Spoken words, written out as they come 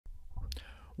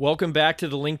Welcome back to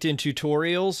the LinkedIn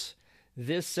tutorials.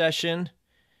 This session,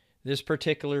 this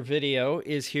particular video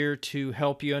is here to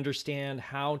help you understand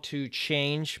how to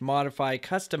change, modify,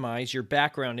 customize your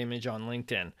background image on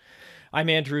LinkedIn. I'm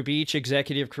Andrew Beach,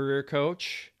 Executive Career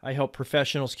Coach. I help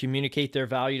professionals communicate their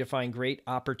value to find great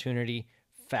opportunity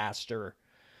faster.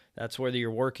 That's whether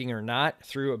you're working or not,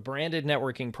 through a branded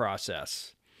networking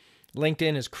process.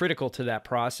 LinkedIn is critical to that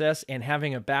process, and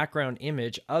having a background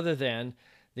image other than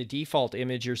the default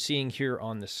image you're seeing here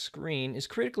on the screen is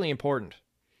critically important.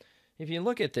 If you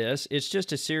look at this, it's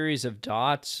just a series of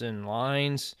dots and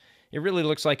lines. It really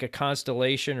looks like a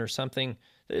constellation or something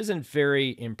that isn't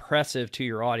very impressive to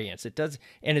your audience. It does,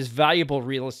 and is valuable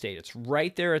real estate. It's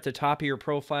right there at the top of your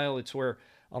profile. It's where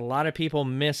a lot of people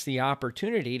miss the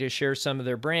opportunity to share some of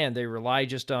their brand. They rely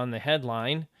just on the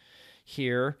headline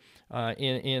here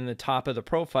in the top of the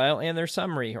profile and their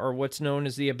summary, or what's known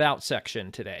as the About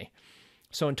section today.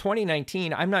 So in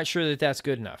 2019, I'm not sure that that's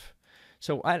good enough.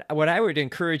 So what I would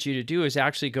encourage you to do is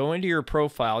actually go into your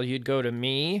profile. You'd go to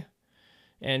Me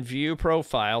and View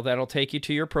Profile. That'll take you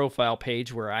to your profile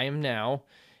page where I am now.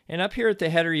 And up here at the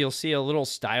header, you'll see a little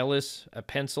stylus, a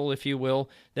pencil, if you will,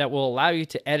 that will allow you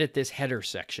to edit this header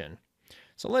section.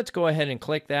 So let's go ahead and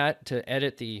click that to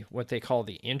edit what they call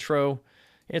the intro.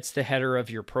 It's the header of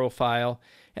your profile.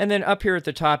 And then up here at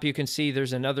the top, you can see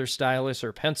there's another stylus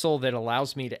or pencil that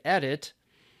allows me to edit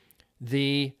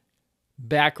the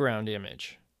background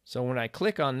image. So when I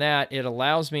click on that, it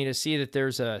allows me to see that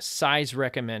there's a size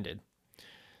recommended.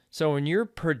 So when you're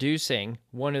producing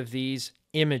one of these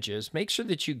images, make sure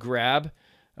that you grab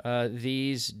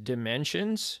these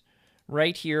dimensions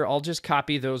right here. I'll just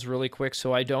copy those really quick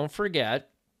so I don't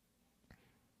forget.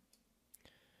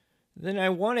 Then I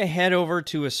want to head over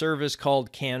to a service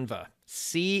called Canva,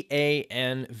 C-A-N-V-A.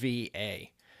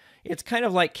 It's kind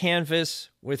of like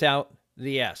Canvas without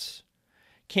the S.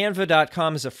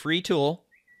 Canva.com is a free tool,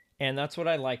 and that's what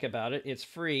I like about it. It's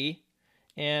free,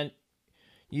 and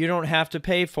you don't have to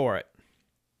pay for it,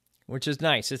 which is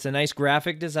nice. It's a nice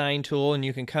graphic design tool, and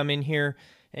you can come in here,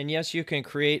 and yes, you can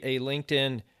create a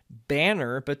LinkedIn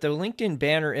banner, but the LinkedIn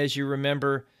banner, as you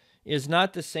remember, is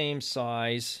not the same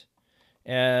size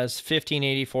as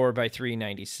 1584 by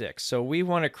 396. So we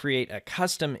want to create a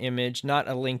custom image, not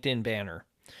a LinkedIn banner.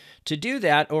 To do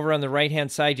that, over on the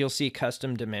right-hand side, you'll see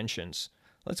custom dimensions.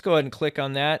 Let's go ahead and click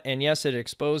on that. And yes, it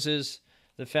exposes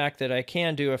the fact that I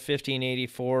can do a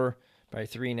 1584 by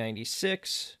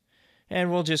 396.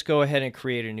 And we'll just go ahead and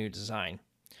create a new design.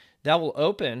 That will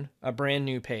open a brand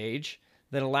new page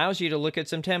that allows you to look at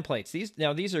some templates.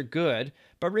 These are good,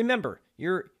 but remember,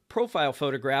 your profile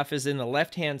photograph is in the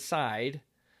left-hand side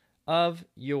of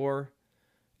your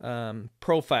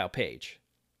profile page.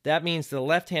 That means the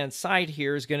left-hand side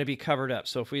here is going to be covered up.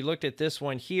 So if we looked at this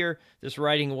one here, this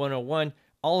Writing 101,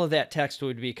 all of that text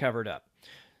would be covered up.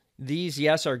 These,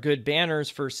 yes, are good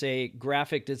banners for, say,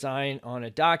 graphic design on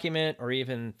a document or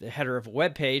even the header of a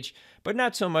web page, but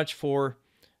not so much for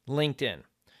LinkedIn.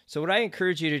 So what I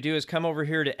encourage you to do is come over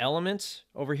here to Elements,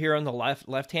 over here on the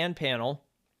left-hand panel,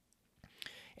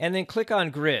 and then click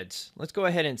on Grids. Let's go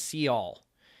ahead and see all.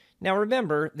 Now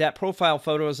remember that profile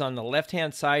photo is on the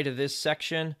left-hand side of this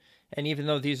section, and even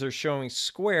though these are showing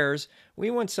squares, we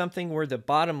want something where the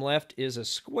bottom left is a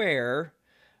square,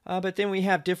 but then we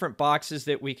have different boxes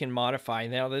that we can modify.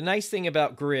 Now the nice thing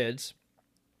about grids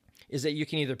is that you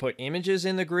can either put images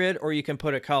in the grid or you can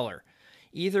put a color.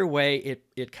 Either way,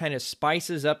 it kind of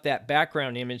spices up that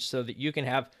background image so that you can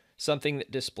have something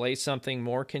that displays something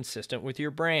more consistent with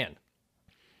your brand.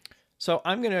 So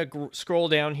I'm going to scroll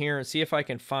down here and see if I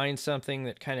can find something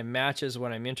that kind of matches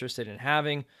what I'm interested in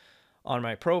having on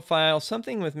my profile.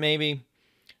 Something with maybe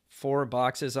 4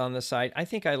 boxes on the side. I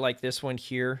think I like this one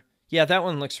here. Yeah, that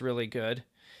one looks really good.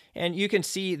 And you can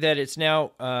see that it's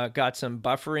now got some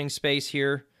buffering space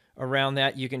here around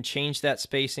that. You can change that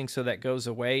spacing so that goes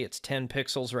away. It's 10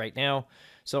 pixels right now.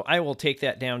 So I will take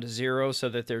that down to 0 so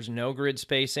that there's no grid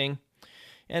spacing.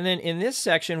 And then in this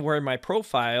section where my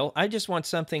profile, I just want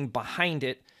something behind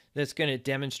it that's going to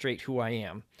demonstrate who I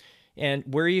am. And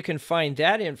where you can find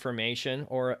that information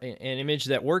or an image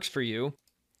that works for you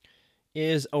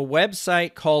is a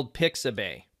website called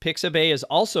Pixabay. Pixabay is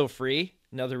also free,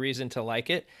 another reason to like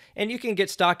it. And you can get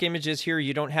stock images here.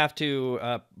 You don't have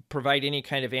to provide any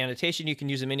kind of annotation. You can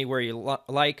use them anywhere you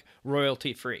like,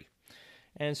 royalty free.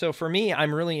 And so for me,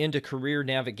 I'm really into career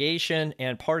navigation,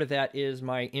 and part of that is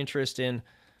my interest in,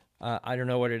 I don't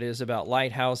know what it is about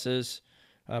lighthouses,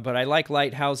 but I like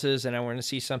lighthouses, and I want to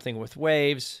see something with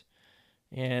waves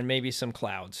and maybe some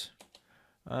clouds.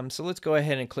 So let's go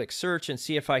ahead and click search and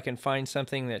see if I can find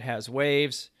something that has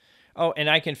waves. Oh, and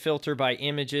I can filter by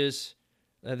images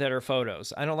that are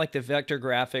photos. I don't like the vector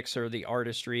graphics or the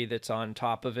artistry that's on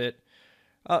top of it.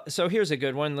 So here's a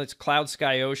good one. Let's cloud,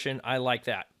 sky, ocean. I like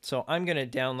that. So I'm going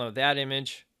to download that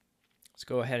image. Let's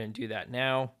go ahead and do that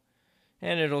now.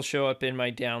 And it'll show up in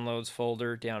my downloads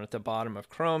folder down at the bottom of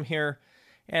Chrome here.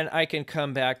 And I can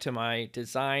come back to my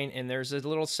design, and there's a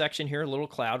little section here, a little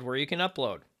cloud, where you can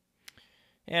upload.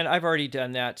 And I've already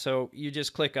done that. So you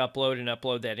just click upload and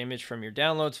upload that image from your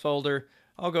downloads folder.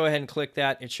 I'll go ahead and click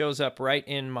that. It shows up right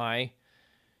in my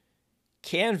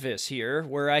canvas here,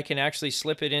 where I can actually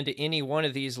slip it into any one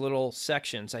of these little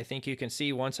sections. I think you can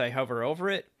see once I hover over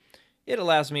it, it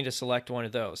allows me to select one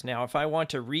of those. Now, if I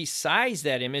want to resize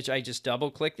that image, I just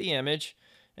double click the image,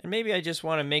 and maybe I just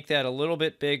want to make that a little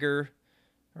bit bigger,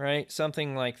 right?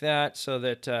 Something like that, so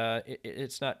that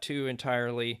it's not too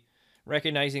entirely,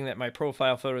 recognizing that my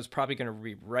profile photo is probably going to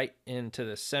be right into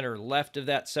the center left of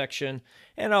that section,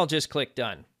 and I'll just click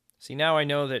done. See, now I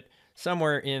know that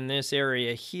somewhere in this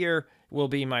area here will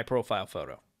be my profile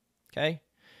photo. Okay.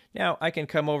 Now I can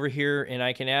come over here and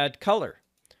I can add color.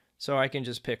 So I can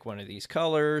just pick one of these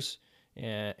colors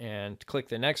and click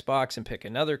the next box and pick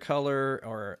another color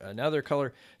or another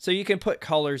color. So you can put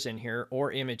colors in here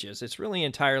or images. It's really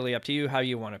entirely up to you how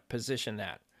you want to position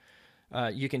that.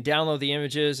 You can download the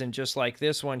images, and just like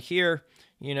this one here,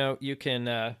 you know, you can,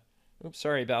 oops,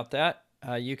 sorry about that.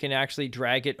 You can actually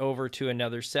drag it over to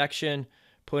another section,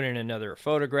 put in another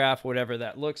photograph, whatever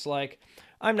that looks like.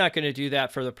 I'm not going to do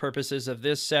that for the purposes of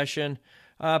this session,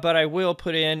 but I will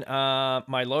put in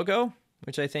my logo,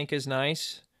 which I think is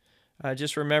nice.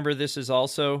 Just remember, this is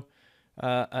also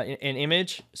an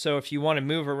image. So if you want to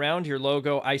move around your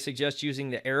logo, I suggest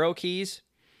using the arrow keys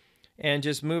and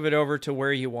just move it over to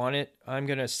where you want it. I'm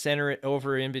going to center it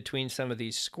over in between some of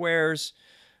these squares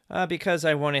because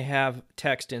I want to have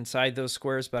text inside those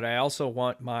squares, but I also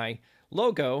want my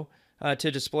logo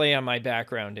to display on my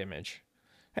background image.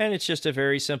 And it's just a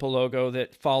very simple logo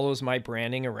that follows my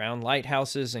branding around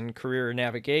lighthouses and career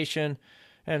navigation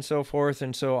and so forth.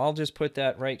 And so I'll just put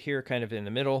that right here kind of in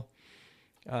the middle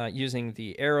using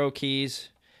the arrow keys.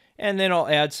 And then I'll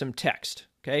add some text.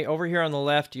 Okay, over here on the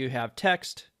left you have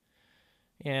text.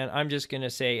 And I'm just going to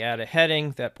say add a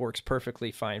heading. That works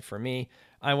perfectly fine for me.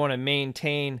 I want to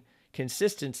maintain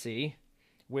consistency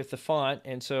with the font.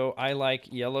 And so I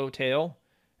like Yellowtail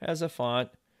as a font.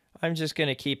 I'm just going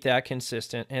to keep that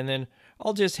consistent, and then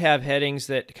I'll just have headings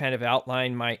that kind of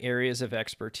outline my areas of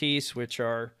expertise, which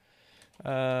are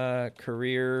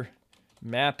career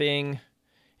mapping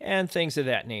and things of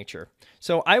that nature.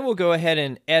 So I will go ahead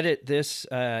and edit this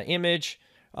image.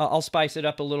 I'll spice it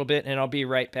up a little bit, and I'll be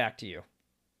right back to you.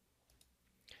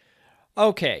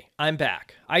 Okay, I'm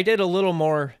back. I did a little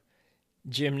more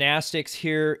gymnastics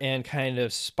here and kind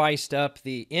of spiced up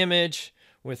the image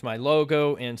with my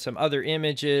logo and some other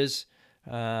images.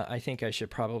 I think I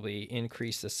should probably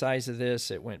increase the size of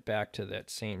this. It went back to that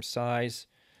same size.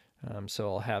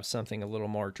 So I'll have something a little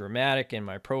more dramatic in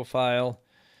my profile.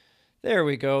 There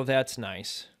we go. That's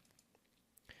nice.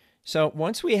 So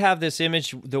once we have this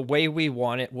image the way we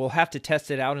want it, we'll have to test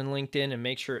it out in LinkedIn and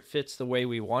make sure it fits the way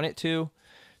we want it to.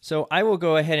 So I will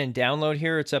go ahead and download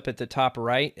here. It's up at the top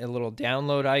right, a little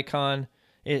download icon.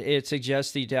 It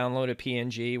suggests you download a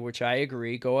PNG, which I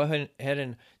agree. Go ahead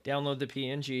and download the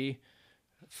PNG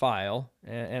file.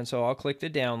 And so I'll click the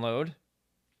download.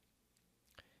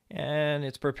 And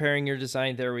it's preparing your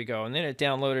design. There we go. And then it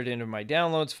downloaded into my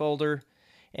downloads folder.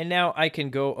 And now I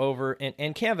can go over,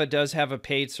 and Canva does have a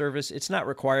paid service. It's not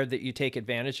required that you take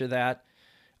advantage of that.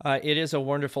 It is a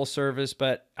wonderful service,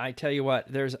 but I tell you what,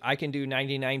 I can do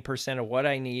 99% of what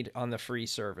I need on the free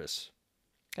service.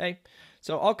 Okay.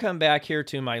 So I'll come back here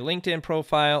to my LinkedIn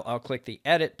profile. I'll click the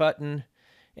edit button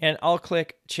and I'll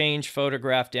click change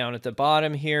photograph down at the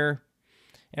bottom here.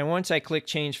 And once I click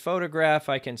change photograph,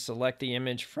 I can select the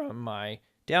image from my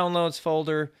downloads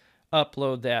folder,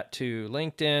 upload that to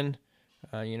LinkedIn.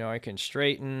 You know, I can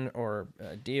straighten or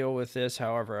deal with this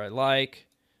however I like.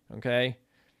 Okay.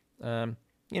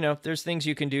 You know, there's things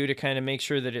you can do to kind of make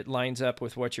sure that it lines up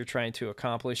with what you're trying to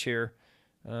accomplish here.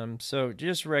 So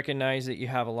just recognize that you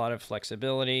have a lot of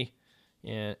flexibility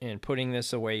in putting this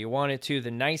the way you want it to.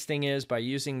 The nice thing is, by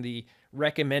using the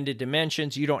recommended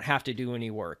dimensions, you don't have to do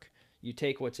any work. You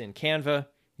take what's in Canva,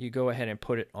 you go ahead and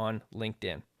put it on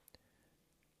LinkedIn.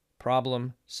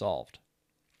 Problem solved.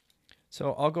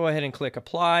 So I'll go ahead and click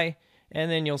apply,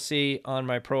 and then you'll see on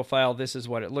my profile, this is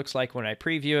what it looks like when I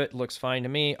preview it. It looks fine to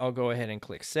me. I'll go ahead and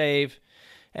click save.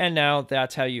 And now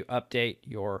that's how you update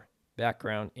your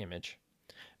background image.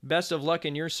 Best of luck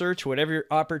in your search, whatever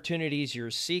opportunities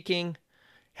you're seeking.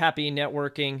 Happy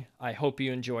networking. I hope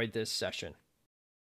you enjoyed this session.